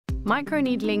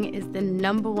Microneedling is the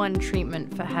 #1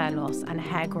 treatment for hair loss and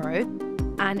hair growth,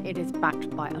 and it is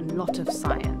backed by a lot of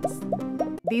science.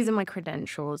 These are my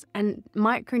credentials, and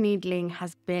microneedling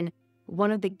has been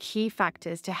one of the key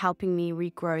factors to helping me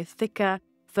regrow thicker,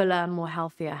 fuller, more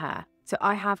healthier hair. So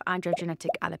I have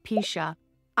androgenetic alopecia.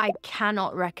 I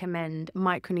cannot recommend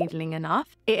microneedling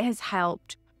enough. It has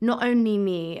helped not only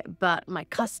me, but my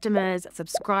customers,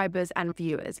 subscribers, and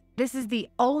viewers. This is the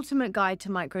ultimate guide to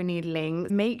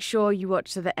microneedling. Make sure you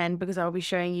watch to the end because I'll be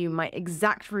showing you my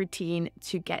exact routine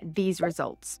to get these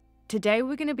results. Today,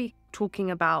 we're going to be talking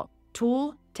about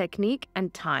tool, technique,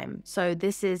 and time. So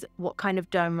this is what kind of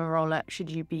derma roller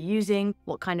should you be using,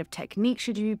 what kind of technique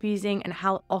should you be using, and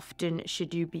how often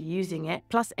should you be using it,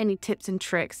 plus any tips and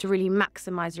tricks to really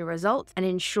maximize your results and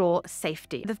ensure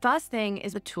safety. The first thing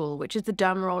is the tool, which is the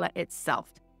derma roller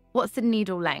itself. What's the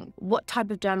needle length? What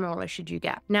type of derma roller should you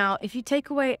get? Now, if you take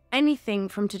away anything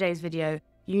from today's video,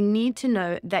 you need to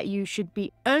know that you should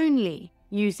be only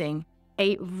using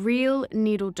a real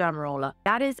needle derma roller.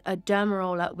 That is a derma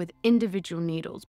roller with individual needles.